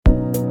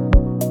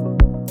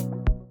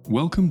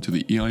Welcome to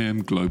the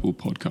EIM Global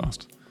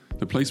Podcast,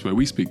 the place where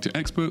we speak to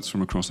experts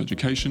from across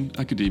education,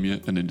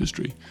 academia and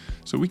industry,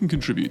 so we can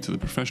contribute to the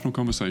professional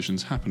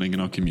conversations happening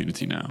in our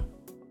community now.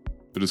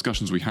 The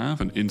discussions we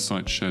have and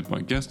insights shared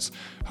by guests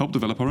help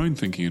develop our own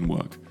thinking and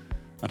work,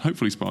 and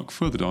hopefully spark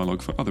further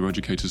dialogue for other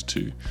educators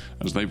too,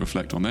 as they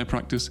reflect on their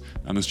practice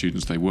and the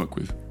students they work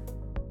with.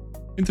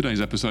 In today's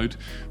episode,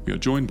 we are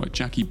joined by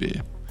Jackie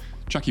Beere.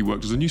 Jackie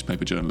worked as a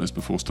newspaper journalist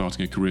before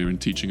starting a career in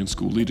teaching and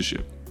school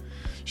leadership.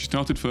 She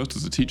started first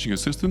as a teaching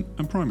assistant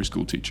and primary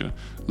school teacher,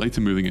 later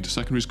moving into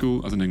secondary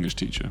school as an English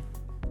teacher.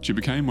 She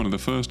became one of the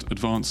first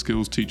advanced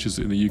skills teachers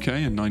in the UK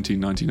in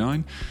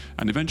 1999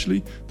 and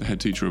eventually the head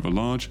teacher of a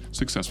large,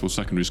 successful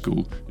secondary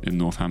school in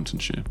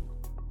Northamptonshire.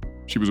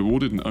 She was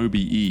awarded an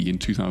OBE in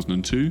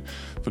 2002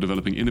 for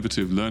developing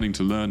innovative learning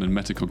to learn and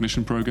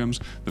metacognition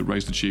programs that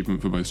raised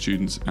achievement for both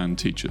students and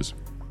teachers.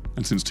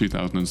 And since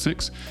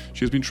 2006, she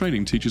has been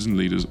training teachers and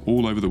leaders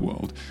all over the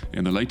world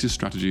in the latest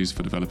strategies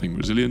for developing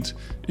resilient,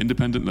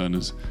 independent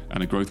learners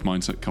and a growth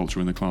mindset culture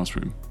in the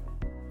classroom.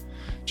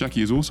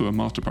 Jackie is also a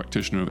master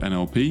practitioner of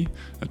NLP,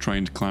 a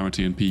trained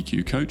clarity and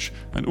PQ coach,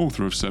 and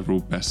author of several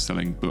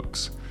best-selling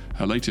books.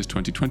 Her latest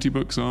 2020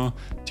 books are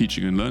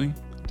Teaching and Learning,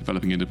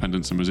 Developing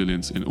Independence and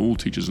Resilience in All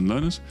Teachers and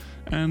Learners,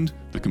 and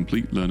The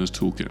Complete Learner's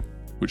Toolkit,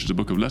 which is a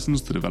book of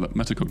lessons to develop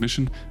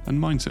metacognition and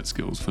mindset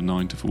skills for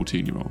 9 to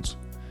 14-year-olds.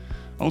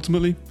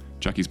 Ultimately,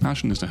 Jackie's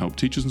passion is to help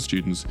teachers and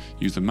students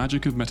use the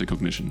magic of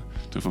metacognition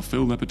to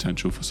fulfill their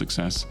potential for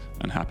success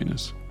and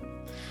happiness.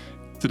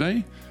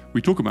 Today,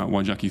 we talk about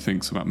why Jackie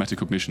thinks about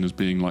metacognition as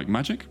being like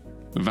magic,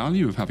 the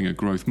value of having a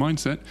growth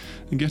mindset,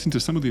 and get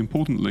into some of the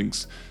important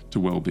links to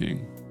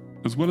well-being,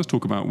 as well as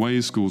talk about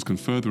ways schools can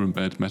further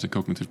embed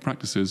metacognitive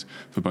practices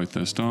for both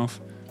their staff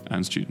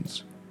and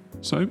students.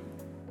 So,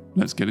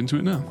 let's get into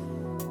it now.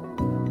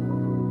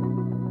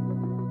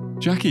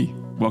 Jackie,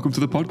 welcome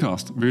to the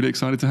podcast. Really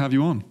excited to have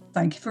you on.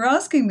 Thank you for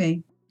asking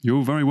me.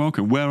 You're very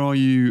welcome. Where are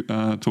you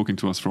talking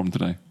to us from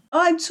today?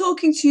 I'm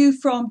talking to you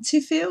from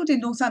Tiffield in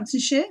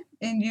Northamptonshire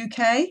in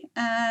UK,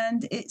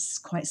 and it's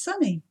quite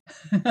sunny,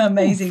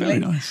 amazingly. Oh, very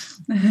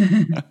nice.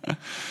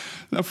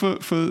 Now,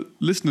 for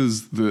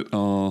listeners that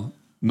are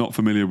not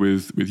familiar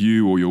with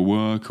you or your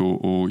work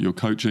or your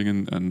coaching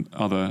and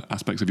other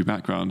aspects of your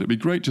background, it'd be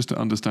great just to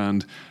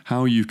understand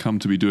how you've come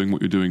to be doing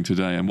what you're doing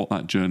today and what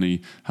that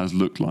journey has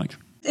looked like.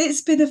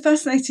 It's been a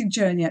fascinating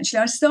journey, actually.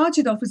 I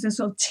started off as a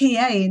sort of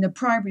TA in a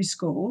primary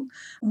school,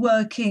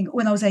 working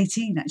when I was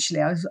 18,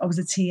 actually. I was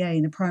a TA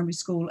in a primary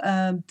school.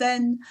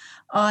 Then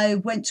I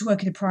went to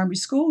work in a primary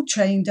school,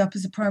 trained up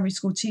as a primary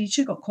school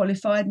teacher, got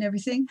qualified and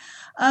everything.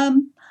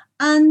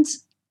 And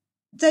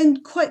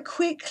then quite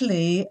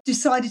quickly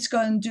decided to go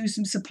and do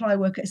some supply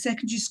work at a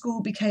secondary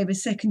school, became a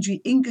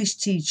secondary English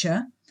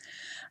teacher.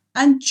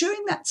 And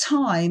during that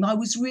time, I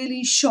was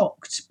really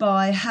shocked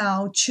by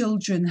how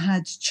children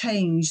had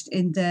changed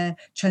in their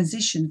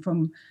transition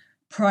from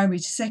primary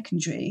to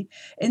secondary,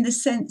 in the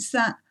sense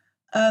that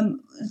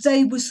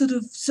they were sort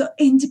of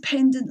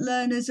independent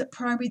learners at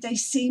primary. They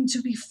seemed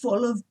to be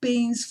full of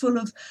beans, full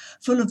of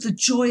the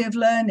joy of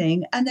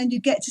learning. And then you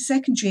get to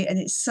secondary and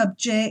it's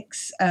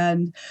subjects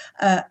and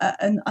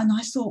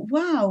I thought,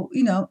 wow,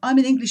 I'm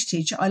an English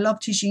teacher. I love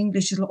teaching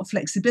English. There's a lot of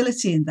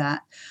flexibility in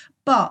that.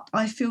 But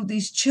I feel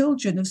these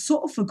children have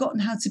sort of forgotten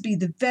how to be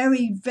the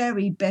very,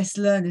 very best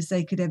learners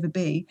they could ever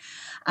be.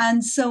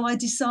 And so I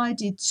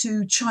decided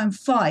to try and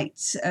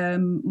fight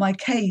my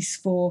case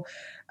for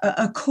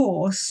a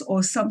course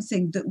or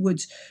something that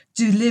would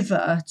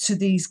deliver to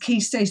these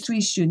Key Stage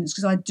 3 students,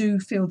 because I do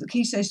feel that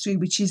Key Stage 3,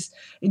 which is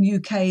in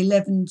UK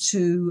 11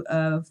 to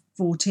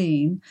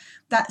 14,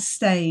 that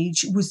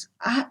stage was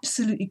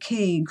absolutely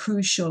key and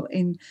crucial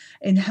in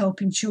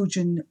helping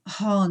children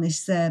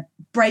harness their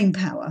brain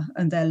power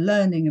and their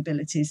learning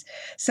abilities.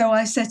 So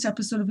I set up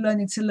a sort of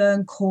learning to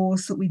learn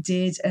course that we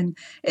did, and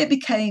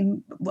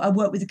I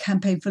worked with the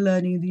Campaign for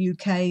Learning in the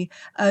UK,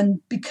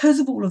 and because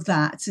of all of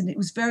that, and it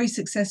was very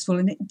successful,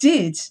 and it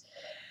did.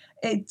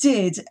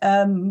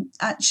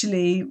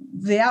 Actually,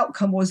 the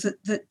outcome was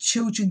that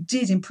children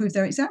did improve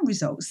their exam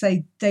results.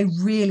 They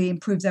really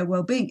improved their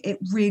well-being. It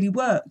really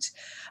worked.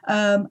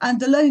 And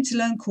the Learning to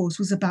Learn course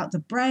was about the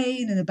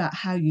brain and about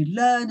how you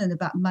learn and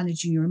about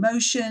managing your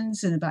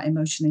emotions and about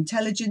emotional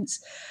intelligence.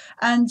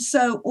 And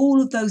so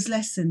all of those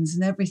lessons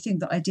and everything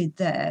that I did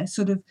there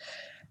sort of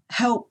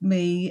helped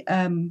me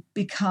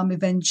become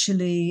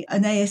eventually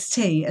an AST,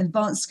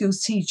 Advanced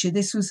Skills Teacher.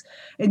 This was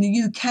in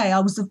the UK. I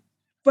was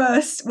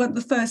one of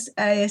the first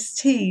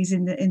ASTs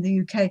in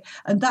the UK,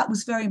 and that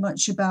was very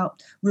much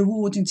about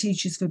rewarding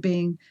teachers for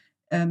being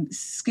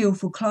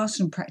skillful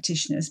classroom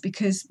practitioners,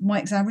 because my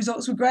exam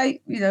results were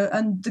great,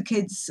 and the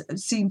kids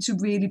seemed to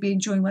really be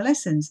enjoying my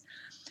lessons.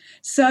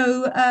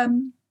 So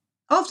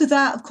after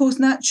that, of course,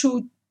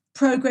 natural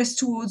progress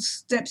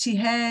towards deputy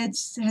head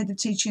of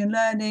teaching and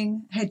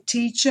learning, head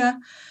teacher,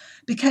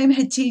 became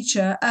head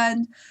teacher,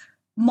 and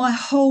my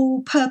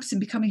whole purpose in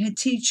becoming head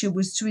teacher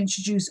was to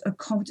introduce a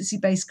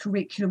competency-based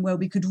curriculum where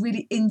we could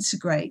really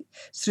integrate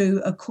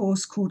through a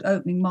course called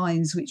Opening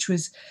Minds, which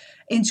was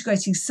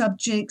integrating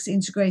subjects,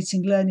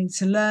 integrating learning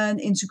to learn,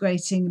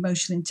 integrating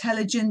emotional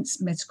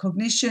intelligence,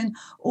 metacognition,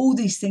 all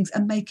these things,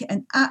 and make it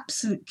an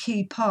absolute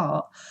key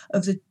part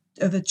of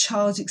a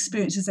child's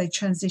experience as they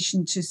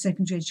transition to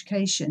secondary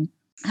education.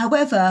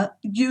 However,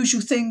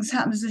 usual things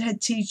happen as a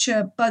head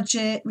teacher: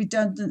 budget,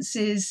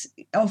 redundancies,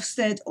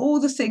 Ofsted, all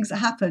the things that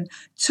happen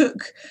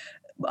took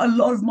a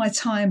lot of my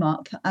time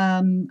up.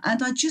 And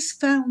I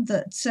just found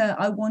that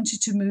I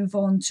wanted to move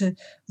on to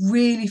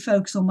really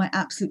focus on my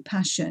absolute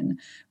passion,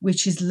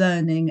 which is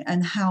learning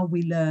and how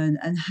we learn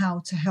and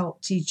how to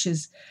help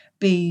teachers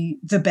be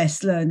the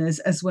best learners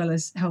as well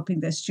as helping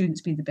their students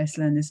be the best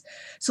learners.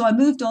 So I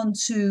moved on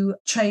to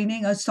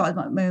training. I started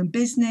my own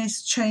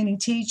business, training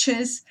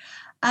teachers.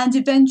 And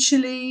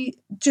eventually,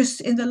 just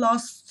in the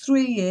last 4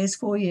 years,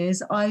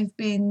 I've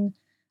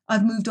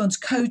moved on to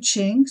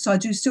coaching. So I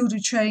still do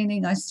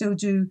training. I still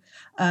do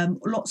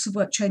lots of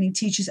work training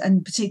teachers,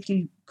 and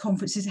particularly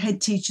conferences,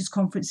 head teachers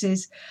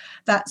conferences,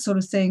 that sort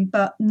of thing.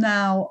 But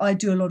now I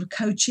do a lot of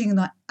coaching, and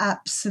I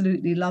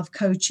absolutely love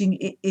coaching.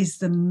 It is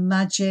the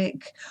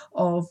magic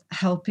of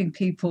helping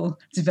people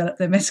develop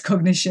their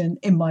metacognition,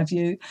 in my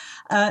view.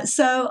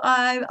 So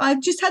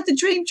I've just had the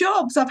dream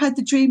jobs. I've had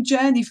the dream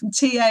journey from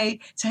TA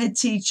to head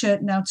teacher,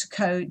 now to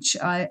coach.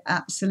 I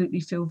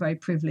absolutely feel very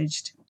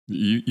privileged.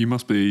 You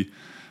must be,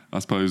 I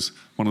suppose,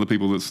 one of the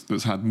people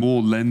that's had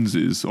more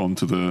lenses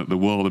onto the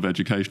world of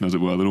education, as it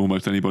were, than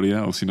almost anybody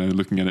else,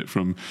 looking at it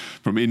from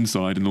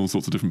inside in all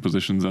sorts of different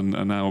positions, and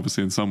now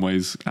obviously in some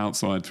ways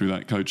outside through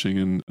that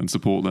coaching and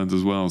support lens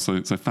as well. So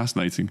it's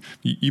fascinating.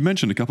 You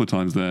mentioned a couple of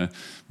times there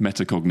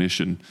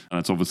metacognition, and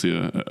it's obviously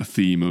a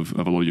theme of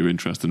a lot of your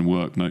interest and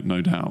work,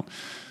 no doubt.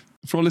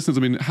 For our listeners,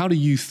 how do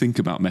you think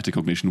about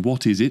metacognition?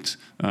 What is it?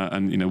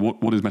 And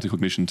what is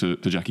metacognition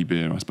to Jackie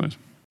Beere, I suppose?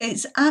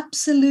 It's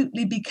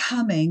absolutely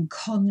becoming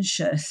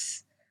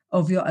conscious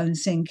of your own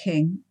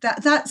thinking.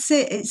 That's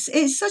it.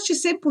 It's such a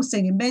simple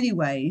thing in many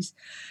ways.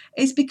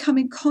 It's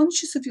becoming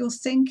conscious of your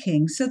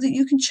thinking so that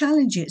you can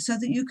challenge it, so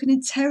that you can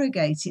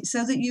interrogate it,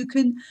 so that you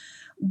can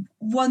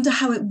wonder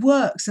how it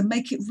works and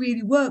make it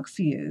really work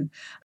for you.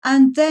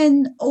 And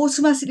then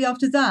automatically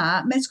after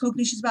that,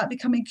 metacognition is about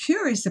becoming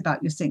curious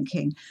about your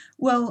thinking.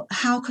 Well,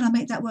 how can I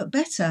make that work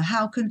better?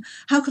 How can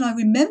I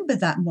remember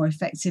that more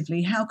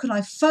effectively? How can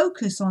I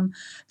focus on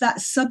that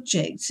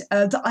subject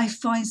that I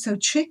find so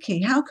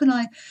tricky? How can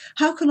I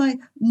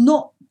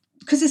not,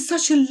 because there's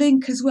such a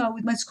link as well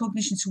with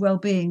metacognition to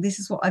well-being. This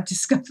is what I've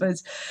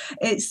discovered.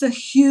 It's the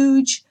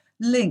huge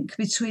link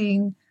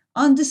between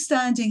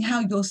understanding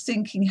how your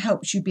thinking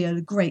helps you be a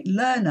great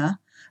learner,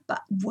 but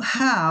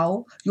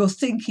how your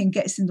thinking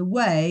gets in the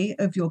way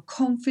of your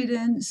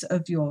confidence,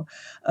 of your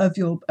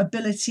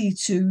ability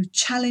to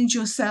challenge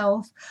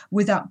yourself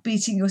without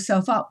beating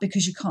yourself up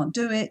because you can't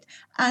do it,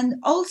 and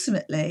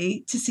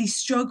ultimately to see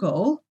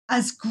struggle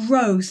as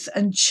growth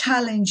and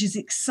challenge is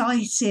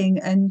exciting,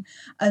 and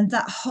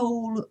that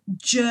whole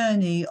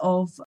journey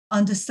of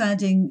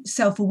understanding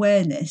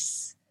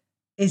self-awareness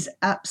is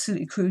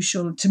absolutely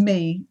crucial to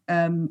me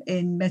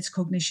in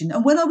metacognition.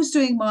 And when I was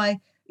doing my,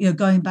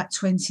 going back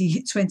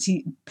 20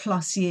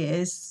 plus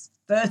years,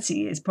 30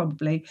 years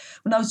probably,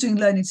 when I was doing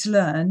learning to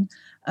learn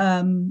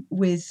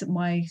with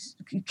my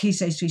Key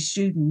Stage 3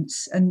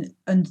 students and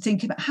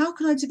thinking about how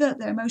can I develop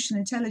their emotional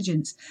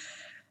intelligence,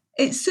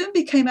 it soon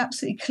became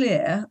absolutely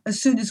clear,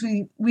 as soon as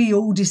we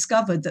all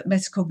discovered that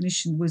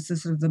metacognition was the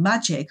sort of the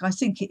magic, I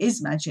think it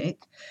is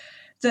magic,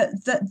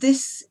 that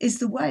this is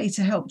the way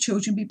to help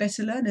children be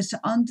better learners, to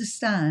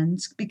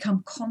understand,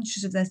 become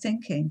conscious of their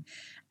thinking.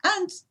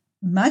 And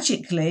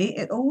magically,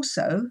 it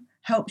also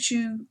helps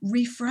you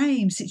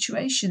reframe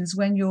situations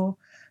when you're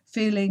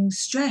feeling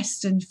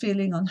stressed and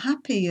feeling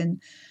unhappy,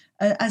 and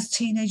as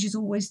teenagers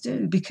always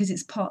do, because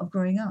it's part of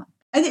growing up.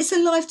 And it's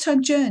a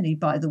lifetime journey,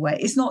 by the way.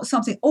 It's not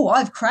something,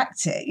 I've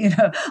cracked it,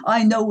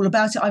 I know all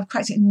about it, I've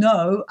cracked it.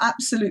 No,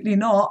 absolutely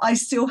not. I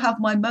still have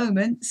my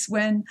moments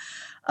when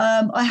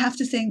I have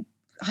to think,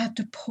 I have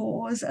to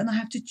pause, and I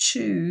have to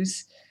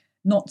choose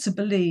not to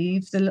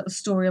believe the little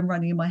story I'm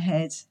running in my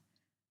head.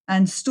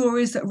 And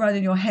stories that run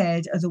in your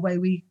head are the way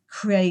we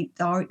create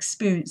our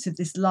experience of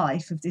this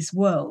life, of this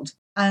world.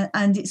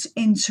 And it's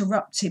being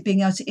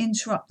able to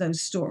interrupt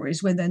those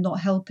stories when they're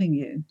not helping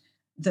you.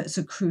 That's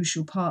a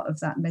crucial part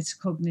of that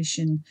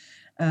metacognition,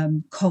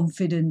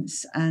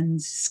 confidence and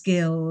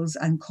skills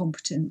and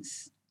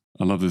competence.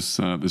 I love this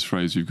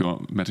phrase you've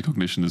got.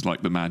 Metacognition is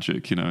like the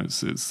magic.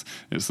 It's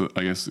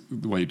I guess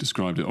the way you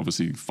described it,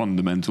 obviously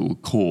fundamental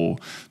core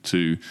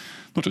to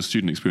not just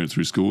student experience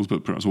through schools,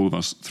 but perhaps all of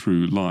us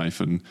through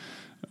life. And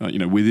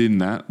within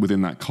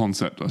that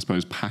concept, I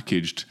suppose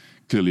packaged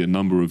clearly a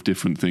number of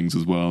different things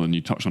as well. And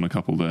you touched on a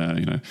couple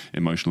there.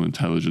 Emotional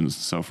intelligence,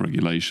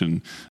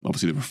 self-regulation,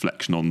 obviously the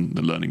reflection on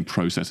the learning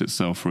process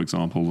itself, for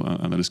example,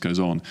 and the list goes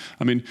on.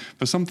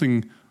 For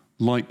something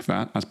like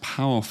that, as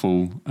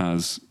powerful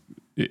as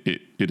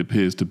it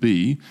appears to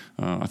be,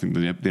 I think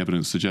the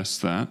evidence suggests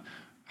that.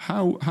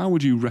 How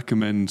would you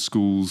recommend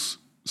schools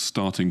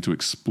starting to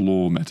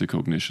explore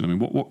metacognition?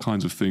 What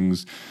kinds of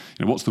things,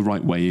 what's the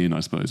right way in,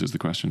 I suppose, is the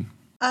question.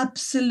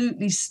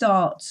 absolutely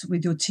start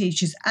with your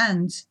teachers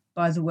and,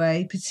 by the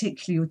way,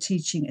 particularly your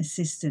teaching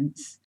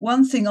assistants.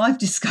 One thing I've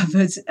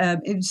discovered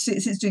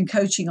since doing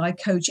coaching, I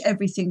coach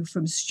everything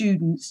from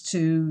students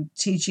to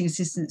teaching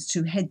assistants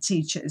to head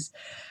teachers.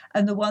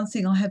 And the one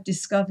thing I have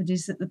discovered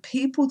is that the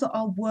people that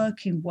are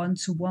working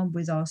one-to-one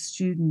with our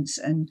students,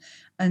 and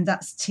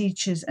that's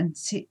teachers and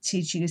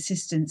teaching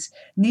assistants,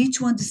 need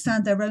to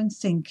understand their own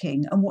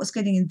thinking and what's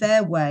getting in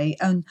their way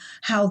and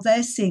how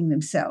they're seeing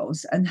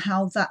themselves and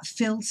how that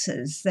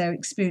filters their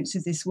experience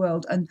of this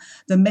world and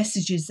the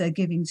messages they're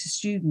giving to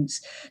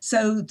students.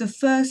 So the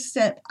first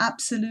step,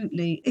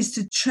 absolutely, is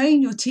to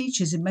train your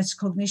teachers in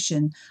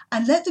metacognition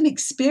and let them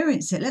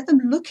experience it. Let them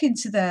look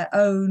into their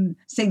own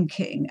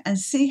thinking and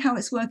see how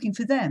it's working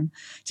for them,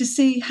 to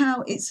see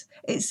how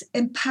it's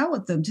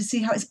empowered them, to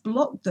see how it's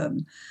blocked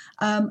them,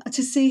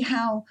 to see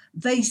how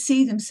they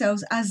see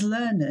themselves as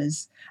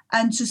learners,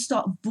 and to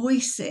start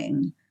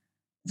voicing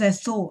their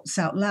thoughts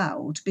out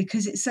loud,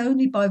 because it's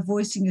only by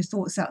voicing your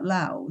thoughts out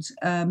loud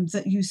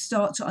that you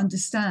start to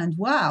understand,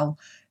 wow,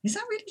 is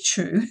that really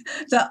true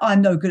that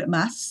I'm no good at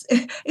maths?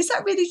 Is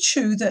that really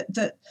true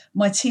that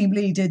my team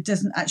leader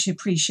doesn't actually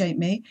appreciate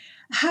me?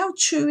 How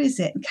true is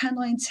it? Can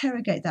I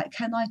interrogate that?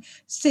 Can I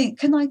think?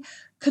 Can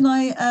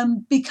I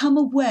become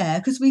aware?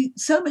 Because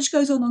so much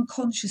goes on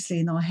unconsciously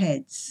in our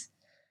heads.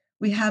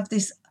 We have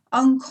this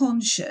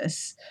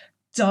unconscious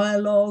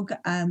dialogue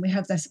and we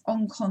have this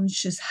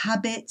unconscious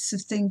habits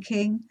of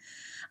thinking.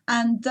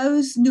 And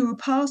those neural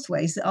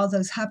pathways that are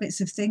those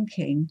habits of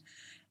thinking,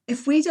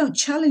 if we don't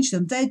challenge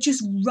them, they're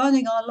just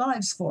running our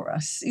lives for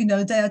us. You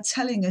know, they are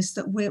telling us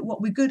that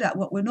what we're good at,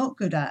 what we're not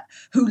good at,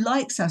 who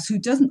likes us, who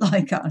doesn't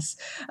like us,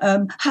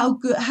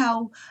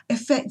 how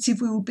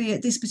effective we will be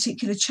at this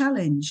particular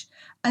challenge.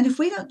 And if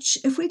we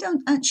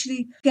don't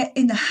actually get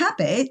in the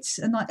habit,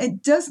 and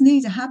it does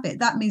need a habit,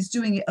 that means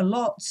doing it a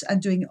lot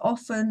and doing it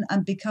often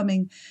and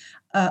becoming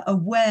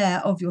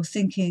aware of your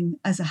thinking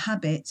as a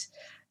habit,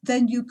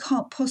 then you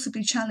can't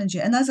possibly challenge it.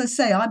 And as I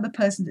say, I'm a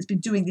person that's been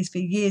doing this for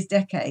years,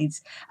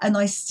 decades, and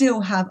I still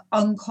have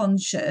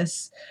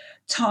unconscious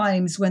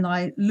times when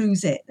I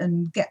lose it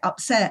and get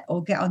upset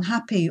or get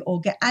unhappy or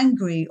get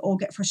angry or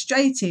get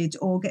frustrated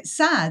or get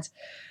sad.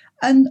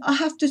 And I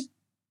have to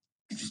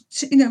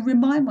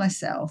remind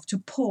myself to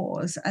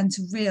pause and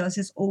to realize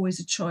there's always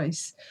a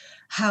choice.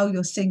 How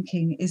you're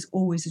thinking is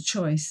always a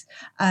choice.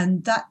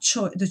 And that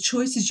the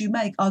choices you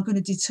make are going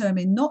to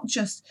determine not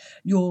just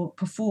your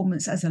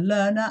performance as a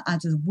learner,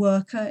 as a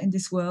worker in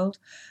this world,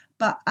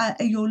 but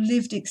your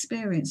lived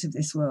experience of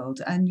this world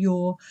and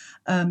your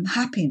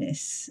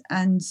happiness.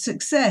 And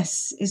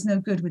success is no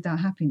good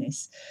without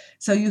happiness.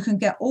 So you can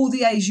get all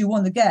the A's you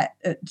want to get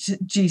at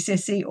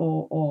GCSE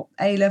or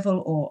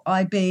A-level or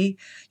IB.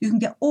 You can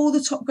get all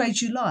the top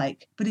grades you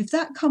like. But if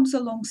that comes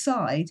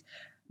alongside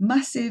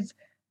massive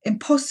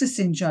imposter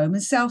syndrome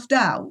and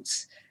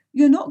self-doubt,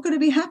 you're not going to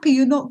be happy,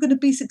 you're not going to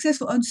be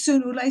successful, and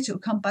sooner or later it'll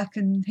come back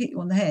and hit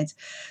you on the head.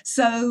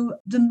 So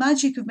the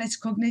magic of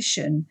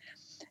metacognition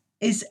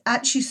is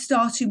actually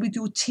starting with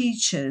your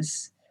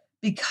teachers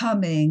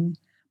becoming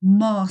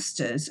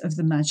masters of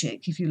the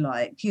magic, if you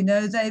like. You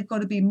know, they've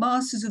got to be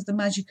masters of the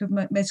magic of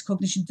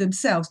metacognition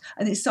themselves,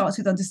 and it starts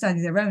with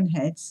understanding their own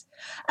heads.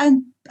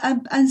 And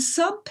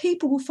some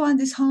people will find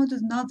this harder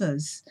than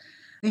others.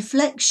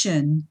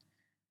 Reflection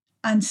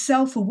and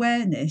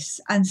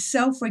self-awareness and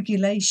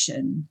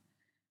self-regulation,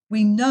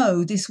 we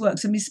know this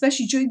works. I mean,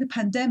 especially during the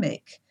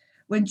pandemic,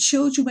 when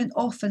children went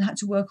off and had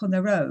to work on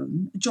their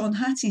own, John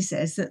Hattie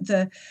says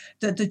that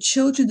the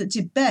children that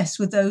did best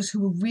were those who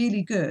were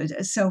really good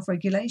at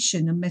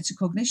self-regulation and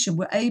metacognition,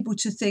 were able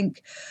to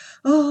think,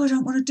 oh, I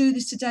don't want to do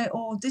this today,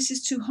 or this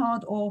is too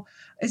hard, or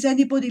is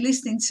anybody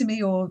listening to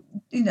me? Or,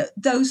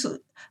 those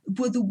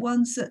were the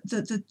ones that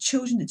the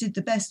children that did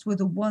the best were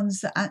the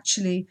ones that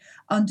actually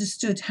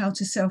understood how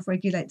to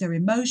self-regulate their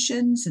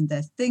emotions and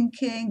their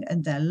thinking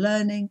and their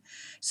learning,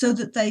 so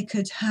that they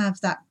could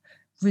have that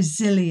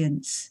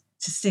resilience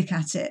to stick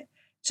at it,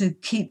 to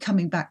keep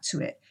coming back to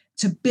it,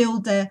 to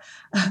build their...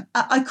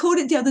 I called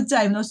it the other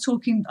day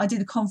when I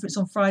did a conference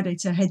on Friday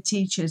to head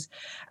teachers,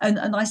 and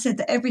I said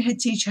that every head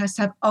teacher has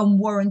to have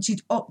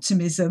unwarranted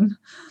optimism.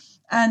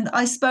 And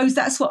I suppose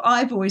that's what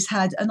I've always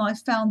had, and I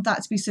found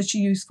that to be such a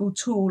useful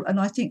tool. And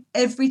I think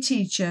every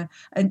teacher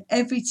and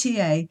every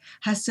TA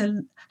has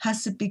to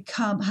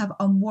have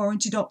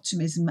unwarranted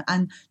optimism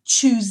and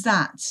choose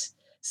that,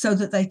 so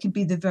that they can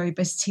be the very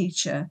best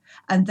teacher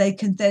and they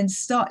can then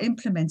start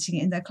implementing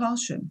it in their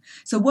classroom.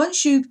 So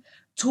once you've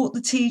taught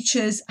the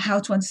teachers how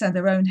to understand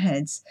their own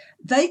heads,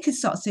 they can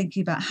start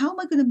thinking about, how am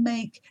I going to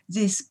make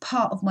this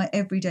part of my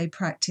everyday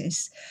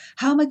practice?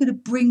 How am I going to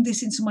bring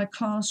this into my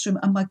classroom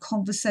and my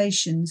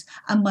conversations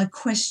and my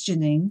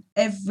questioning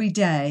every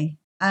day?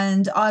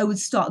 And I would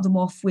start them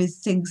off with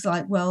things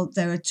like, well,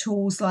 there are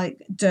tools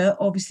like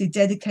obviously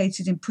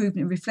dedicated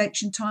improvement and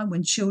reflection time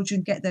when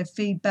children get their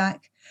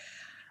feedback.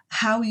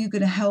 How are you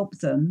going to help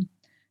them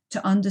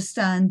to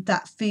understand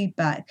that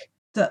feedback,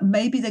 that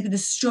maybe they're going to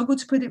struggle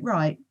to put it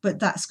right, but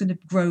that's going to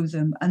grow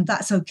them, and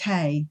that's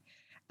okay.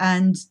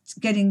 and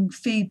getting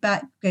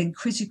feedback, getting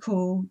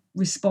critical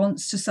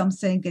response to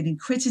something, getting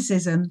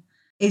criticism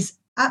is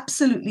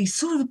absolutely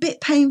sort of a bit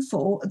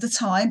painful at the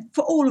time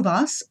for all of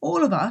us.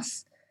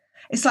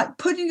 It's like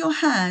putting your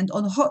hand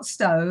on a hot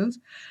stove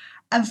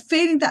and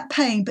feeling that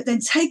pain, but then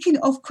taking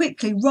it off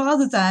quickly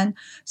rather than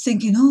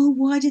thinking, oh,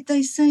 why did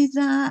they say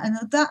that?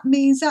 And that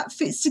means that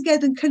fits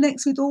together and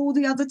connects with all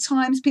the other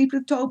times people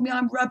have told me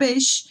I'm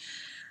rubbish.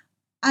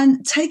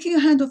 And taking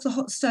your hand off the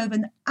hot stove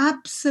and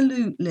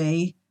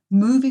absolutely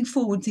moving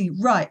forward,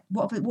 thinking, right,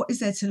 what is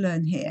there to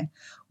learn here?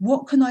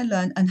 What can I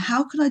learn and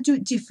how can I do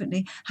it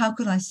differently? How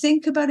can I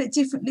think about it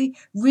differently,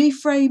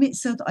 reframe it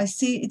so that I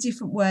see it a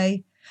different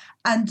way?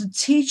 And the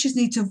teachers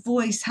need to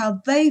voice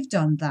how they've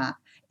done that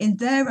in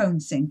their own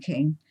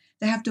thinking.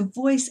 They have to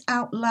voice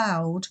out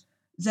loud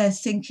their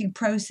thinking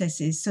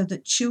processes so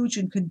that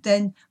children can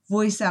then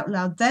voice out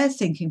loud their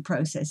thinking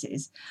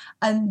processes.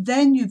 And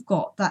then you've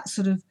got that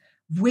sort of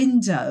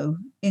window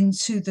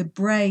into the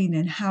brain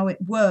and how it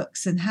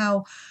works and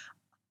how,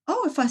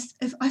 oh, if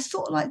I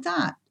thought like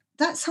that,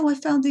 that's how I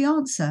found the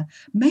answer.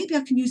 Maybe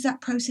I can use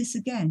that process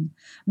again.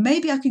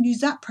 Maybe I can use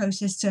that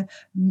process to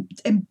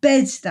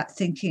embed that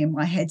thinking in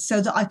my head so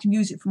that I can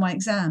use it for my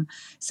exam.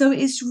 So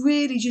it's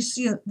really just,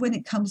 when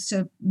it comes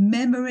to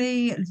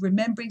memory,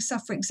 remembering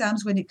stuff for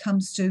exams, when it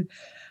comes to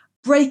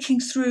breaking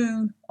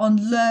through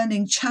on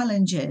learning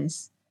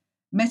challenges,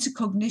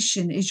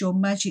 metacognition is your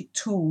magic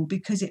tool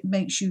because it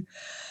makes you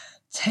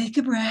take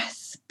a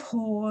breath,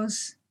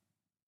 pause,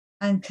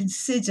 and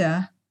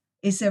consider,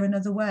 is there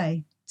another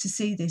way to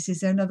see this? Is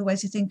there another way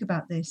to think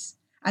about this?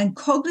 And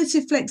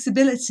cognitive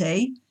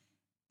flexibility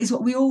is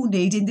what we all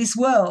need in this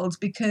world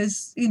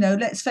because,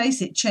 let's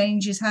face it,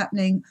 change is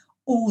happening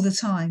all the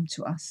time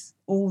to us,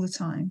 all the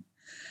time.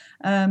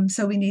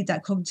 So we need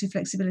that cognitive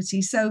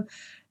flexibility. So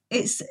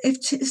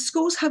if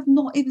schools have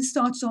not even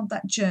started on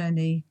that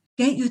journey,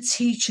 get your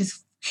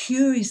teachers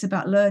curious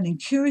about learning,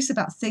 curious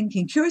about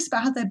thinking, curious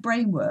about how their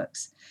brain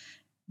works.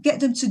 Get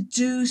them to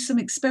do some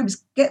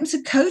experiments, get them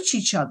to coach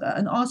each other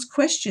and ask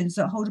questions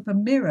that hold up a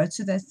mirror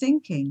to their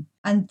thinking.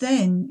 And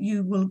then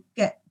you will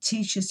get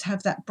teachers to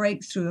have that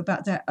breakthrough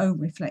about their own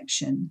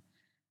reflection.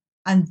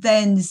 And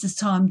then is the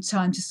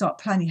time to start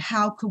planning.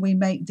 How can we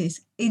make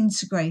this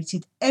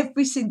integrated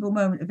every single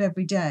moment of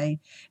every day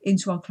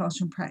into our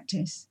classroom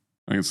practice?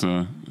 I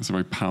think it's a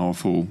very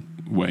powerful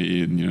way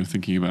in,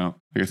 thinking about,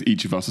 I guess,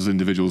 each of us as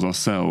individuals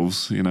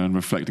ourselves, and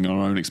reflecting on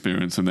our own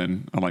experience. And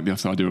then I like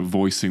the idea of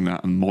voicing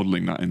that and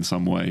modelling that in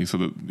some way so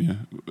that,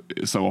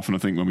 so often I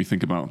think when we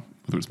think about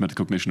whether it's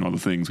metacognition or other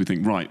things, we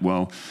think, right,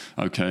 well,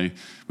 okay,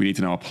 we need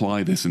to now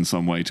apply this in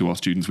some way to our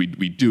students. We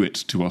do it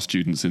to our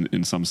students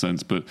in some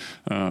sense. But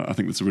I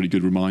think that's a really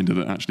good reminder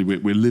that actually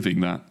we're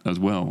living that as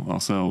well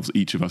ourselves,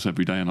 each of us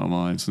every day in our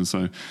lives. And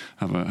so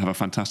have a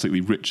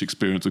fantastically rich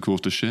experience, of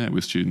course, to share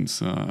with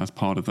students as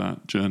part of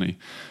that journey.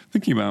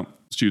 Thinking about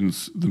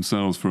students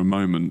themselves for a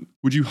moment,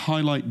 would you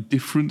highlight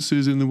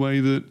differences in the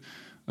way that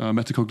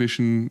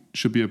metacognition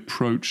should be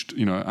approached,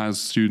 as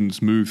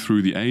students move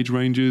through the age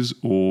ranges,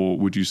 or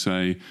would you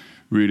say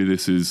really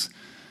this is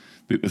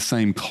the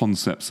same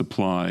concepts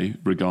apply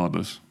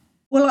regardless?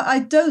 Well, I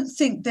don't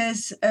think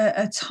there's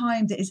a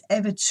time that is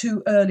ever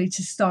too early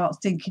to start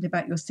thinking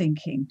about your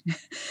thinking.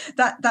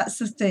 That's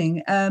the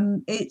thing.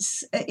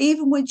 It's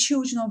even when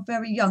children are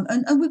very young,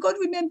 and we've got to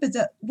remember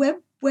that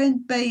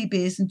when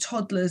babies and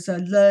toddlers are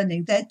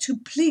learning, they're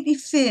completely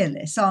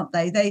fearless, aren't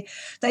they?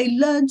 They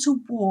learn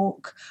to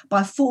walk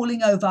by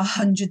falling over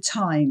 100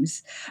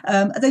 times.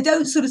 They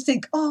don't sort of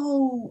think,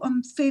 oh,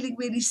 I'm feeling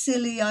really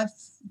silly, I've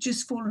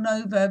just fallen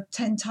over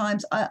 10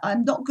 times,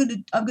 I'm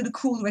going to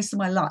crawl the rest of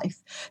my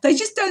life. They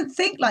just don't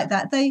think like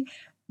that.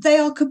 They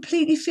are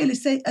completely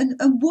fearless. And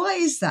why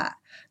is that?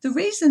 The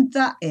reason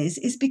that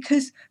is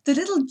because the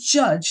little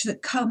judge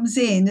that comes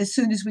in as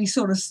soon as we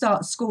sort of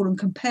start school and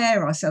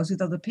compare ourselves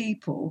with other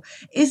people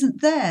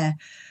isn't there.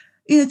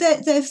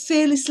 They're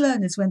fearless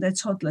learners when they're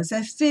toddlers.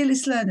 They're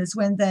fearless learners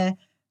when they're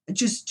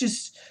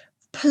just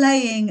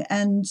playing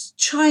and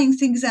trying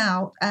things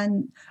out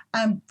and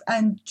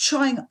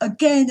trying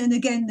again and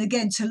again and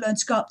again to learn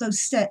to go up those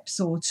steps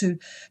or to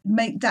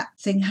make that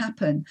thing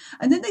happen.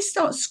 And then they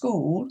start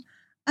school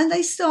and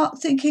they start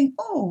thinking,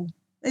 oh,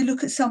 they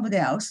look at somebody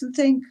else and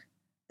think,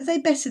 are they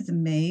better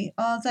than me?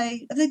 Have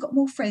they got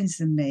more friends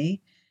than me?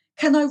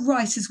 Can I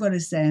write as well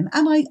as them?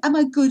 Am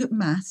I good at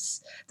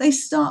maths? They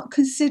start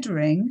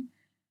considering,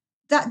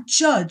 that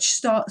judge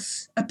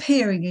starts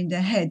appearing in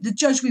their head, the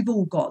judge we've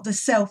all got, the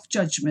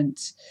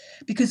self-judgment.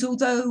 Because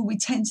although we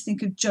tend to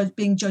think of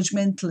being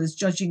judgmental as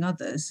judging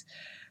others,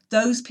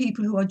 those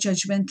people who are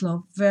judgmental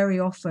are very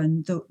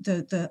often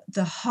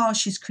the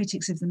harshest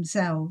critics of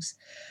themselves.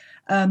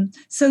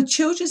 So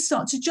children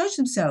start to judge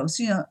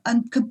themselves,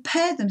 and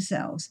compare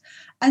themselves.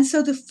 And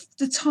so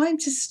the time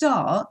to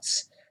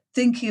start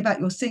thinking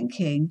about your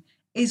thinking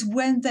is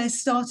when they're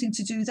starting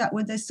to do that,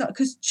 when they start,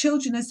 because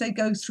children, as they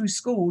go through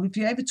school, if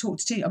you ever talk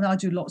to teachers, I mean, I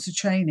do lots of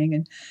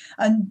training,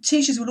 and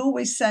teachers will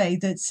always say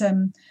that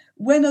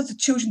when are the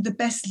children the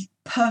best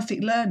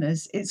perfect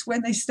learners? It's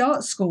when they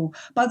start school.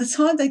 By the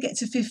time they get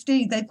to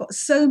 15, they've got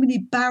so many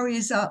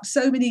barriers up,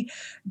 so many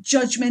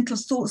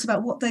judgmental thoughts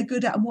about what they're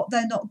good at and what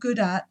they're not good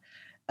at.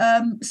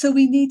 So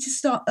we need to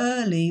start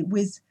early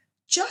with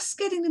just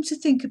getting them to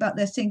think about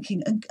their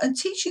thinking and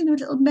teaching them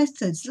little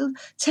methods, little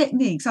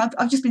techniques.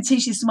 I've just been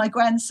teaching this to my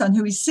grandson,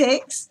 who is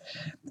 6,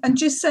 and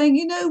just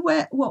saying,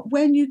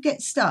 when you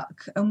get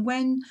stuck and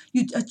when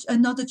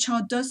another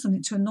child does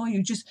something to annoy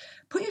you, just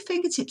put your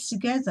fingertips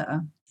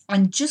together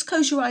and just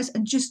close your eyes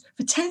and just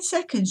for 10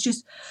 seconds,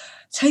 just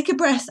take a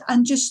breath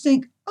and just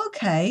think,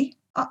 okay,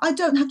 I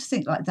don't have to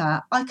think like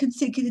that. I can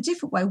think in a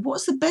different way.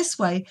 What's the best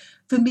way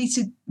for me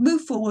to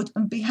move forward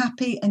and be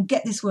happy and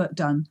get this work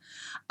done?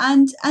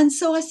 And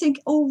so I think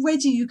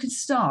already you can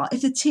start.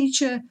 If the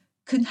teacher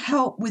can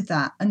help with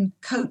that and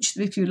coach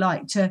them, if you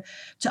like, to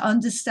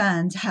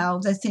understand how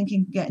their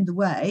thinking can get in the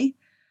way.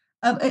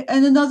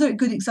 And another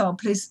good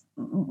example is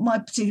my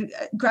particular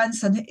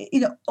grandson.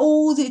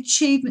 All the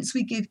achievements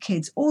we give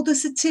kids, all the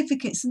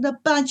certificates and the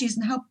badges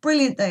and how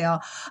brilliant they are.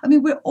 I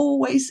mean, we're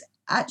always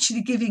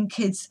actually giving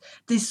kids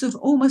this sort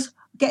of almost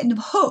getting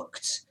them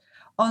hooked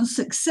on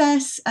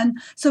success. And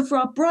so for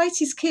our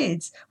brightest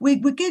kids, we're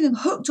getting them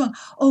hooked on,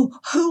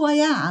 who I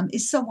am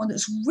is someone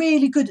that's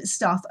really good at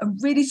stuff and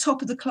really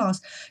top of the class.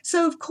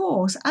 So of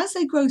course, as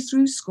they grow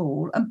through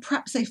school and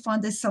perhaps they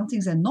find there's some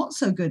things they're not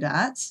so good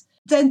at,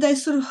 then they're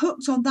sort of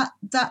hooked on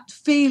that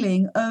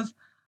feeling of,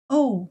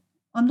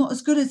 I'm not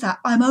as good as that.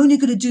 I'm only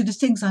going to do the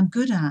things I'm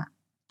good at.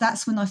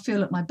 That's when I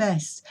feel at my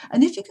best.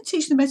 And if you can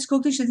teach them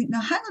metacognition, I think,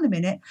 now hang on a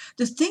minute,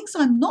 the things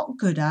I'm not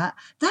good at,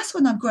 that's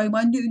when I'm growing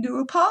my new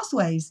neural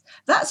pathways.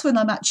 That's when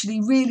I'm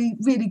actually really,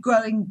 really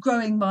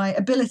growing my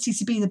ability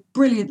to be the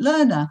brilliant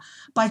learner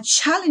by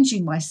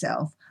challenging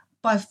myself,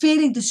 by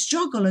feeling the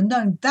struggle and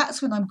knowing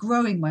that's when I'm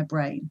growing my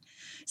brain.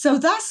 So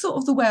that's sort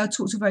of the way I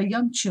talk to very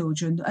young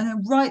children, and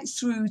then right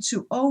through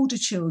to older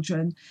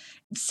children.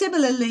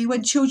 Similarly,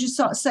 when children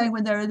start saying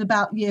when they're in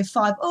about year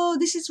 5,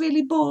 this is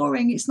really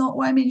boring, it's not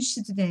what I'm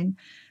interested in.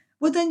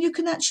 Well, then you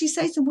can actually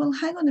say to them, well,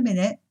 hang on a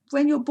minute,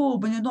 when you're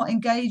bored, when you're not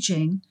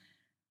engaging,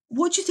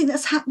 what do you think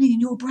that's happening in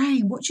your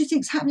brain? What do you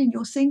think is happening in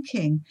your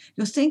thinking?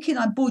 You're thinking,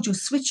 I'm bored, you're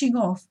switching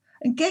off.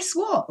 And guess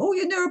what? All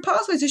your neural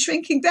pathways are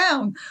shrinking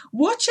down.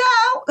 Watch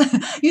out.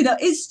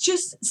 It's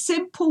just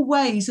simple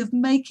ways of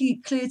making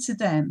it clear to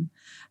them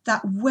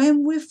that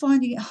when we're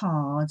finding it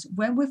hard,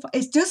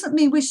 it doesn't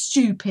mean we're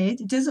stupid.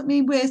 It doesn't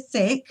mean we're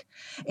thick.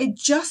 It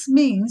just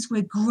means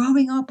we're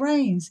growing our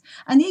brains.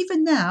 And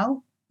even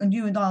now, and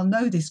you and I'll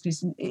know this,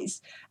 Kristen,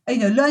 it's,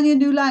 learning a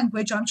new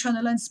language. I'm trying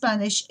to learn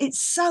Spanish. It's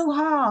so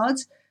hard.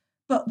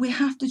 But we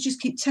have to just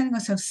keep telling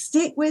ourselves,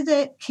 stick with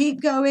it,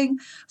 keep going,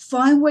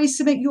 find ways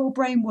to make your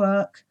brain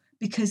work,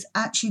 because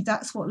actually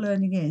that's what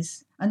learning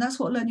is. And that's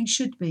what learning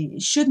should be.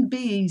 It shouldn't be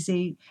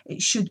easy.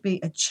 It should be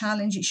a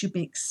challenge. It should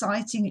be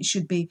exciting. You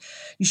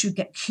should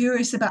get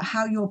curious about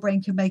how your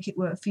brain can make it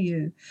work for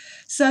you.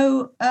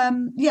 So,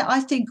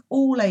 I think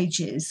all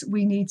ages,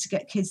 we need to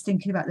get kids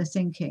thinking about their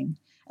thinking.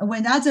 And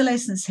when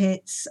adolescence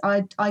hits,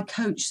 I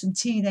coach some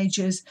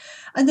teenagers,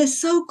 and they're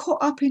so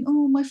caught up in,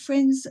 my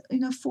friends,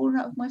 falling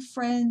out with my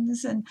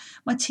friends, and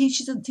my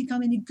teacher doesn't think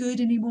I'm any good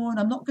anymore, and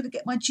I'm not going to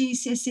get my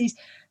GCSEs.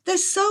 They're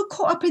so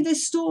caught up in their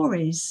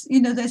stories,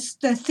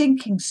 their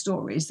thinking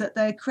stories that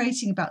they're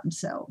creating about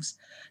themselves.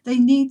 They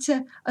need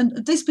to,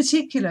 and this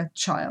particular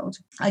child,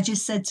 I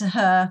just said to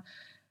her,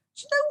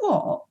 do you know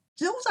what?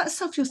 All that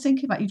stuff you're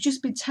thinking about, you've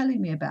just been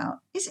telling me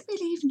about, is it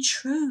really even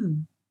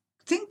true?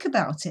 Think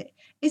about it.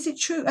 Is it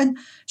true? And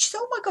she said,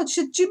 oh my God,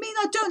 she said, do you mean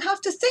I don't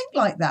have to think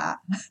like that?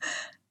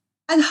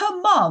 And her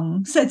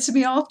mum said to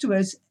me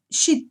afterwards,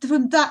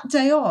 from that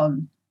day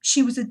on,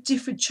 she was a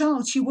different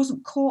child. She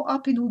wasn't caught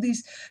up in all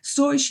these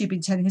stories she'd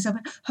been telling herself.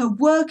 Her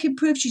work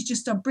improved. She's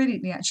just done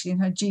brilliantly, actually, in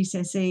her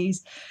GCSEs.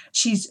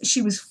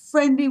 She was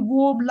friendly,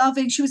 warm,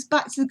 loving. She was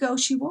back to the girl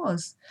she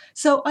was.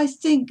 So I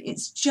think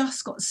it's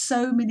just got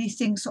so many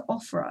things to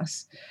offer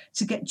us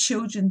to get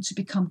children to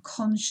become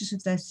conscious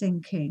of their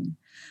thinking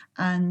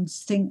and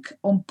think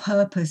on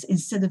purpose,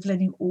 instead of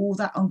letting all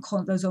that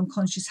those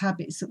unconscious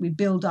habits that we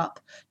build up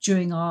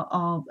during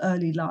our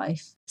early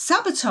life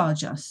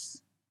sabotage us.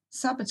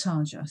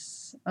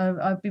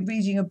 I've been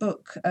reading a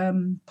book,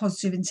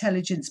 Positive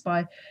Intelligence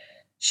by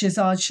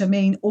Shazad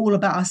Shamin, all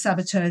about our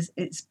saboteurs.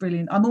 It's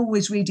brilliant. I'm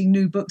always reading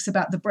new books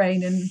about the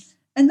brain,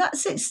 and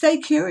that's it. Stay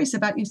curious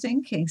about your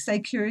thinking. Stay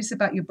curious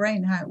about your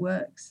brain, how it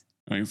works.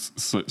 It's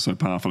so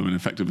powerful. I mean,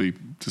 effectively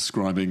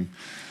describing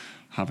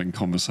having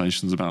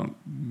conversations about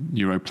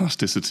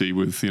neuroplasticity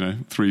with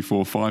 3,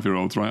 4,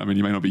 5-year-olds, right? I mean,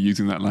 you may not be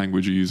using that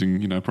language, you're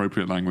using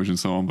appropriate language and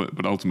so on,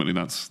 but ultimately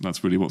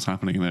that's really what's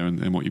happening there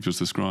and what you've just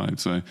described.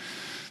 So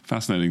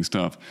fascinating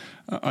stuff.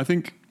 I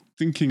think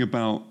thinking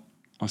about,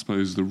 I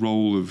suppose, the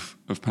role of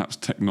perhaps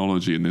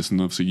technology in this,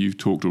 and obviously you've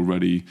talked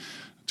already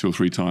 2 or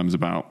 3 times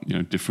about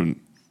different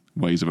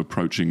ways of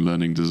approaching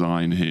learning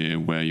design here,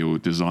 where you're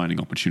designing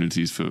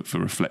opportunities for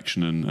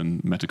reflection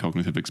and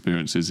metacognitive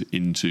experiences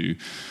into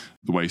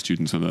the way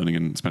students are learning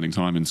and spending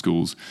time in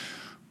schools.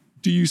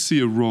 Do you see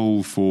a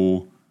role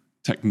for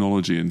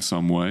technology in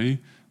some way,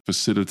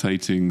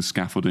 facilitating,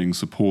 scaffolding,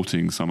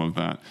 supporting some of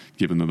that,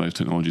 given that those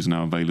technologies are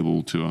now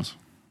available to us?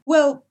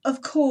 Well,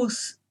 of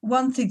course,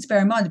 one thing to bear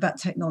in mind about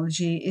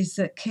technology is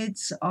that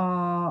kids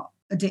are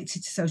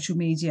addicted to social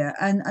media.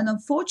 And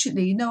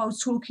unfortunately, I was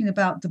talking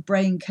about the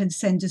brain can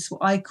send us what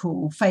I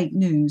call fake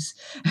news.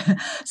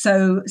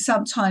 So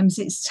sometimes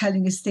it's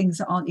telling us things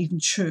that aren't even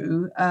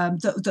true,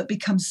 that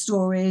become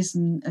stories.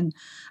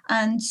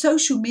 And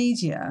social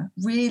media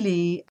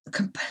really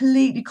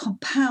completely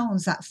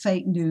compounds that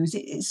fake news.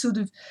 It's sort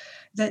of,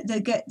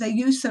 they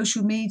use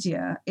social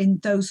media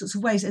in those sorts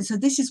of ways. And so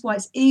this is why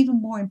it's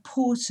even more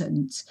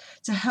important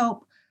to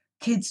help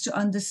kids to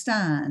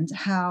understand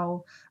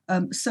how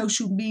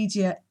social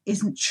media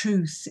isn't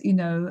truth,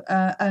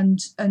 and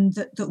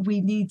that we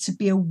need to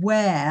be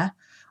aware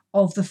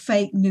of the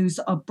fake news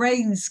that our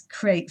brains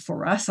create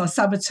for us, our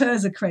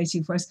saboteurs are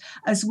creating for us,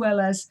 as well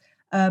as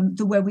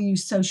the way we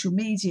use social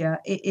media.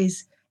 It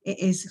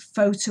is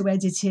photo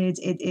edited,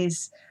 it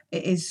is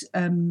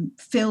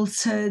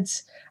filtered,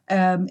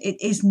 it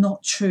is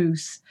not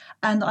truth.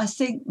 And I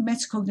think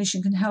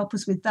metacognition can help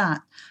us with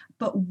that.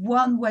 But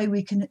one way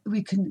we can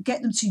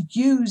get them to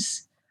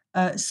use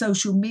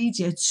social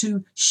media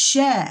to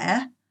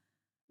share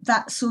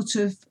that sort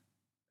of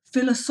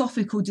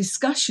philosophical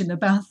discussion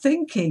about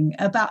thinking,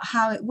 about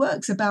how it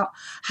works, about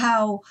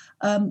how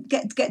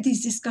get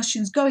these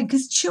discussions going.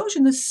 Because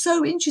children are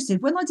so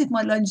interested. When I did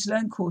my Learn to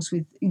Learn course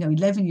with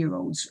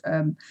 11-year-olds,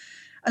 and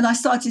I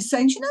started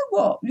saying, you know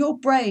what, your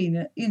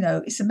brain,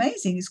 it's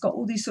amazing. It's got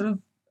all these sort of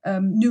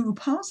neural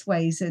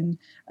pathways, and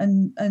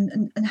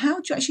how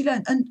do you actually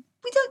learn? And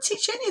we don't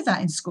teach any of that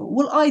in school.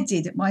 Well, I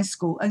did at my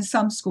school, and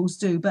some schools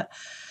do, but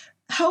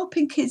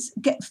helping kids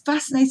get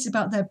fascinated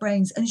about their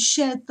brains and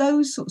share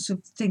those sorts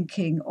of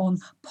thinking on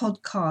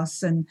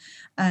podcasts and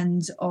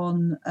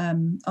on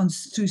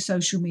through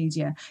social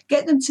media.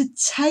 Get them to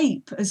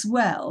tape as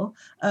well,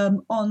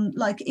 on,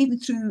 like, even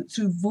through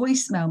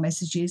voicemail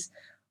messages,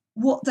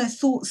 what their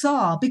thoughts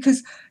are,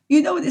 because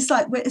what it's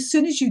like, where as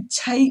soon as you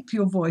tape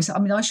your voice, I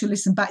mean, I should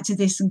listen back to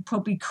this and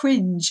probably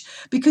cringe,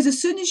 because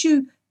as soon as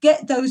you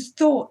get those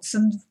thoughts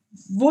and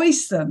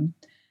voice them,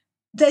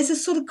 there's a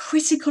sort of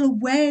critical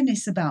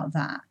awareness about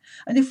that.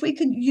 And if we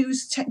can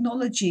use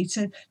technology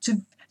to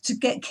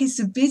get kids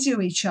to video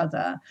each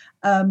other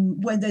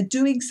when they're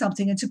doing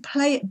something, and to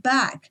play it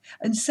back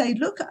and say,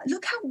 look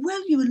how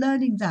well you were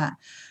learning that.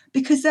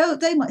 Because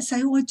they might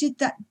say, oh, I did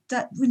that,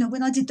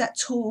 when I did that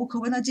talk,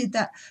 or when I did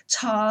that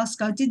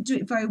task, I didn't do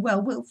it very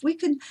well. Well, if we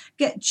can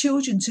get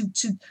children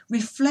to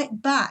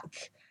reflect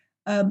back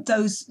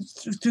those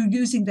through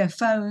using their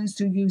phones,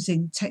 through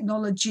using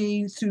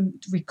technology, through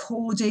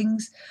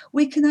recordings,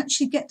 we can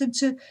actually get them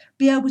to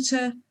be able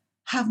to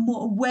have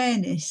more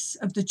awareness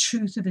of the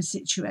truth of a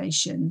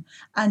situation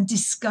and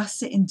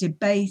discuss it and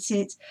debate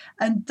it.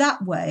 And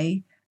that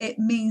way, it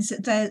means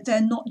that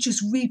they're not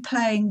just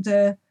replaying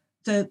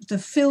the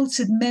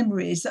filtered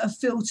memories that are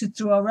filtered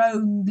through our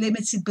own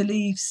limited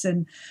beliefs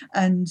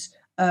and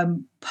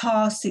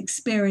past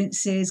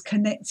experiences,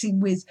 connecting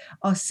with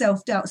our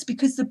self-doubts,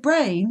 because the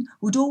brain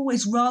would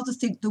always rather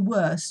think the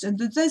worst. And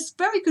there's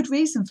very good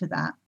reason for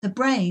that. The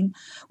brain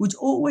would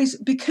always,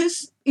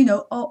 because,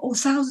 or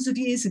thousands of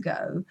years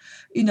ago,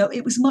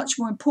 it was much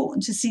more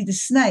important to see the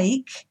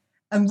snake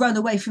and run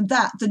away from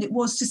that than it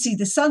was to see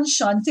the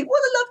sunshine and think,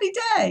 what a lovely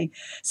day.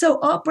 So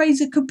our brains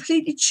are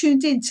completely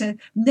tuned into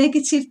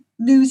negative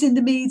news in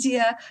the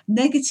media,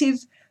 negative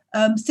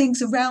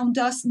things around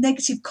us,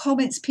 negative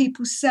comments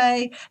people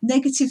say,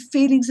 negative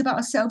feelings about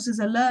ourselves as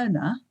a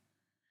learner.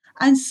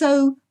 And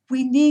so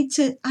we need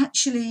to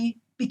actually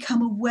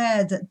become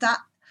aware that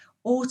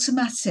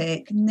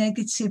automatic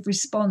negative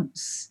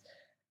response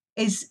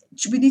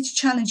we need to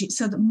challenge it,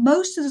 so that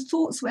most of the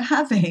thoughts we're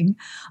having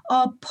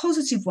are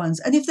positive ones.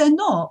 And if they're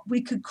not,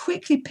 we could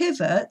quickly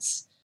pivot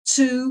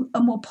to a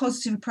more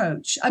positive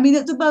approach. I mean,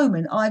 at the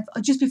moment,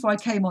 just before I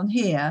came on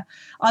here,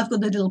 I've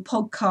got a little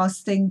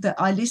podcast thing that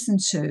I listen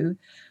to,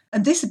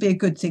 and this would be a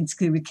good thing to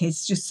do with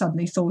kids, just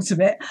suddenly thought of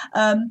it.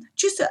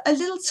 Just a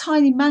little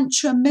tiny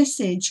mantra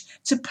message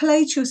to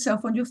play to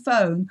yourself on your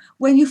phone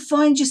when you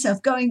find yourself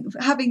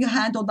having your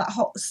hand on that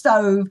hot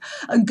stove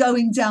and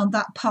going down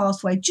that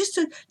pathway, just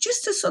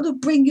to sort of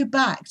bring you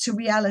back to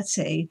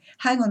reality.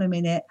 Hang on a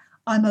minute.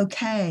 I'm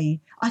okay.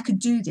 I could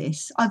do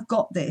this. I've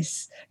got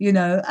this,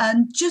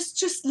 and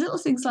just little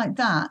things like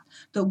that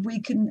we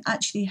can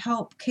actually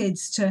help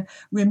kids to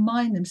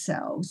remind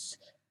themselves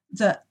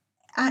that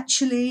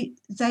actually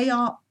they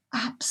are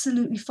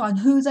absolutely fine.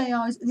 Who they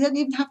are, they don't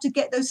even have to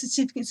get those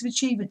certificates of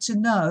achievement to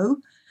know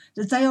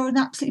that they are an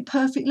absolutely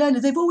perfect learner.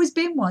 They've always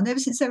been one ever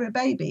since they were a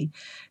baby,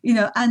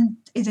 and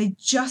they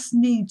just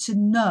need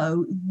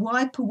to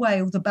wipe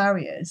away all the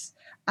barriers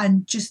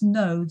and just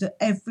know that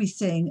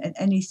everything and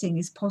anything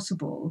is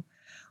possible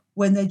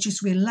when they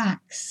just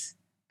relax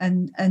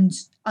and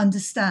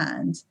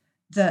understand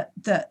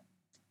that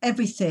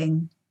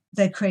everything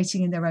they're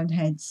creating in their own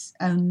heads,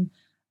 and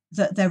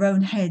that their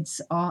own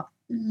heads are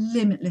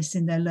limitless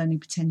in their learning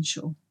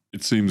potential.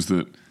 It seems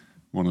that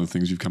one of the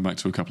things you've come back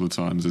to a couple of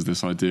times is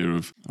this idea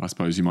of, I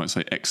suppose you might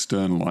say,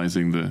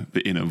 externalizing the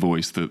inner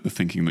voice, the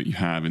thinking that you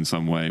have in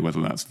some way, whether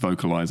that's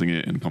vocalizing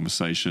it in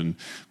conversation,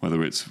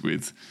 whether it's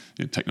with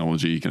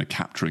technology, kind of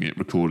capturing it,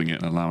 recording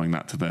it, and allowing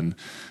that to then,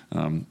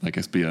 I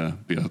guess, be a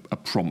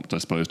prompt, I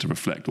suppose, to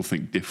reflect or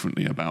think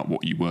differently about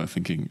what you were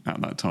thinking at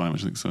that time,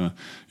 which I think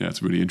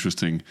it's a really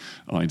interesting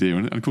idea,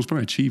 and of course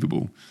very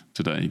achievable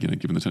today,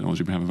 given the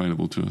technology we have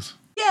available to us.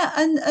 Yeah,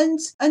 and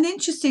an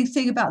interesting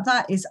thing about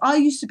that is I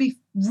used to be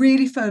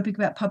really phobic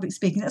about public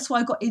speaking. That's why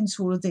I got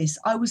into all of this.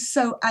 I was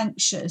so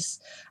anxious.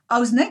 I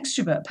was an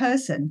extrovert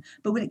person,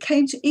 but when it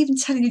came to even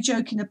telling a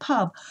joke in a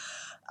pub,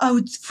 I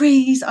would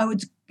freeze. I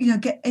would,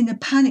 get in a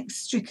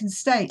panic-stricken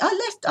state.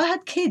 I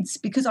had kids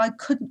because I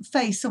couldn't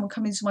face someone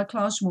coming into my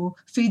classroom or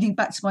feeding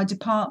back to my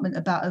department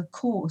about a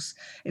course.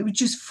 It would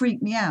just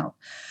freak me out.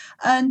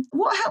 And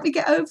what helped me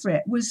get over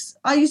it was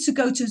I used to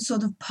go to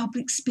sort of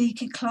public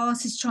speaking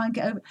classes, try and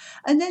get over it.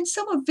 And then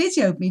someone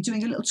videoed me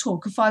doing a little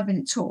talk, a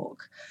 5-minute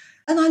talk.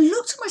 And I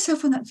looked at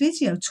myself on that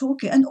video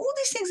talking, and all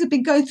these things had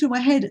been going through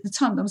my head at the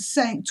time. I was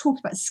talking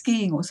about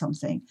skiing or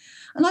something.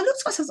 And I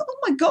looked at myself, oh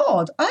my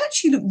God, I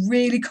actually look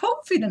really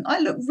confident. I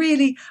look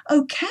really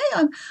okay.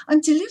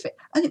 I'm delivering.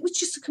 And it was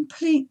just a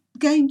complete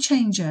game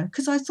changer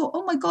because I thought,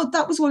 oh my God,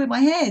 that was all in my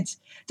head.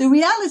 The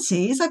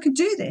reality is I could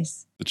do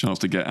this. The chance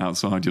to get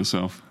outside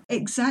yourself.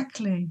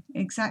 Exactly.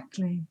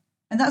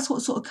 And that's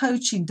what sort of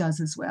coaching does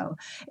as well.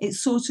 It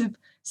sort of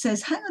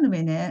says, hang on a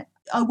minute,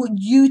 I want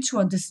you to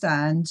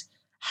understand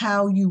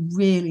how you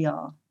really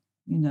are,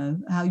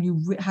 how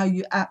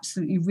you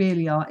absolutely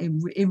really are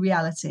in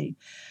reality.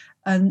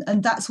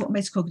 And that's what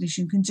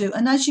metacognition can do.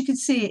 And as you can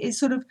see, it's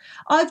sort of,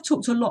 I've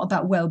talked a lot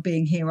about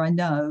well-being here, I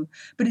know,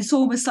 but it's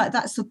almost like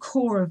that's the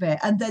core of it.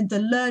 And then the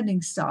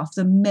learning stuff,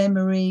 the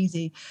memory,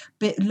 the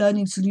bit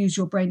learning to use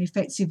your brain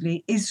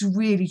effectively is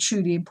really,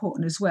 truly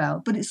important as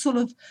well. But it sort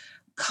of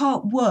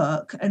can't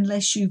work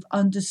unless you've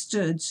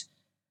understood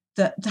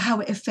how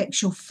it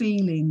affects your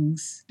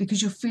feelings,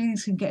 because your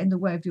feelings can get in the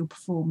way of your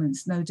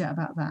performance, no doubt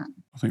about that.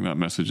 I think that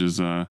message is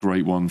a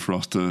great one for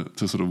us to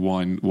sort of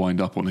wind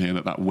up on here,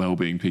 that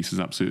well-being piece is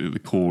absolutely the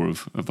core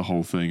of the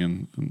whole thing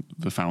and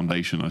the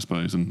foundation, I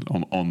suppose. And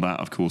on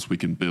that, of course, we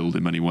can build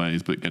in many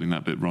ways, but getting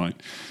that bit right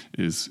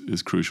is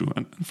crucial.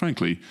 And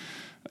frankly,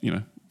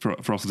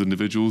 for us as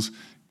individuals,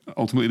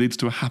 ultimately leads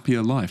to a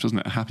happier life, doesn't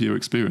it? A happier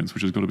experience,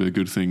 which has got to be a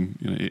good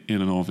thing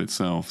in and of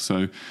itself.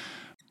 So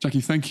Jackie,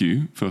 thank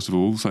you, first of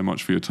all, so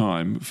much for your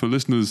time. For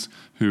listeners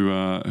who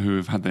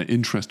have had their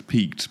interest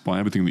piqued by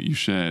everything that you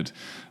shared,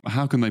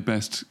 how can they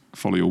best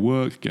follow your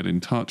work, get in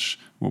touch?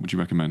 What would you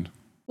recommend?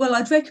 Well,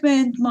 I'd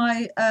recommend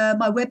my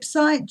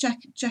website,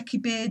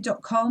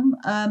 jackiebeere.com,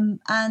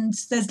 and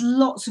there's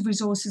lots of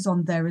resources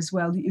on there as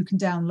well that you can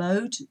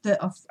download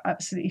that are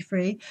absolutely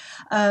free.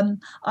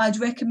 I'd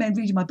recommend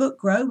reading my book,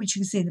 Grow, which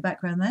you can see in the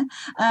background there.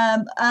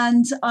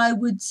 And I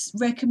would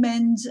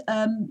recommend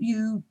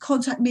you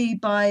contact me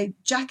by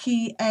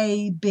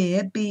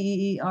JackieABeere,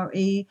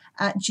 Beere,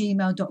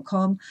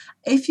 @gmail.com.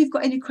 If you've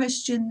got any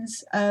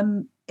questions,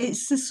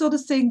 it's the sort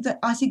of thing that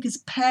I think as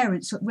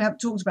parents, we haven't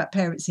talked about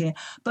parents here,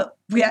 but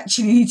we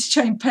actually need to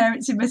train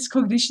parents in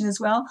metacognition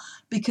as well,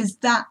 because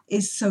that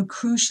is so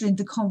crucial in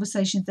the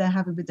conversations they're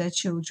having with their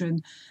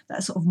children,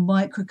 that sort of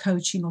micro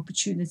coaching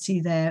opportunity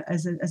there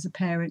as a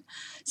parent.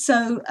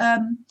 So,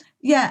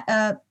 get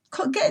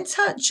in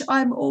touch.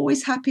 I'm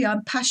always happy.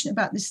 I'm passionate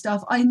about this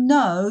stuff. I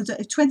know that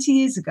if 20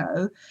 years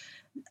ago,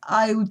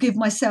 I would give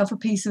myself a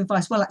piece of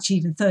advice, well, actually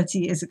even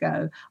 30 years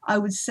ago, I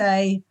would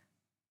say,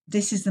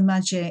 this is the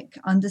magic.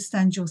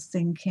 Understand your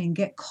thinking,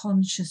 get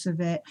conscious of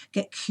it,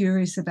 get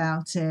curious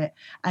about it,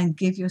 and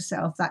give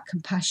yourself that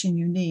compassion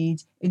you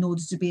need in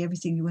order to be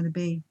everything you want to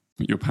be.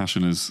 Your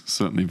passion is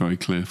certainly very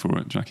clear for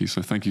it, Jackie.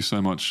 So thank you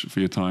so much for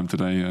your time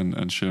today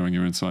and sharing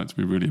your insights.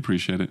 We really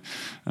appreciate it.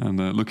 And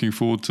looking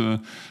forward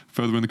to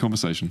furthering the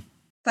conversation.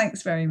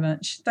 Thanks very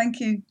much.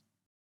 Thank you.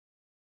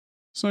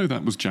 So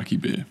that was Jackie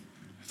Beere.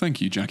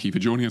 Thank you, Jackie, for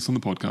joining us on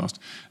the podcast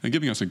and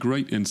giving us a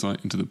great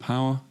insight into the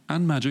power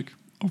and magic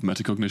of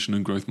metacognition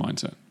and growth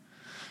mindset.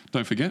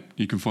 Don't forget,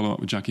 you can follow up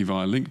with Jackie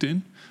via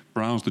LinkedIn,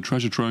 browse the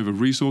treasure trove of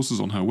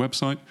resources on her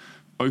website,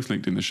 both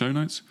linked in the show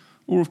notes,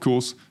 or of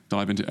course,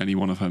 dive into any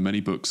one of her many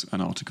books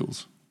and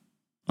articles.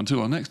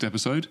 Until our next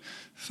episode,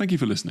 thank you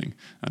for listening,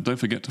 and don't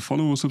forget to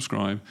follow or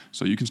subscribe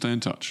so you can stay in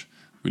touch.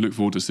 We look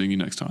forward to seeing you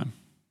next time.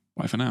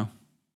 Bye for now.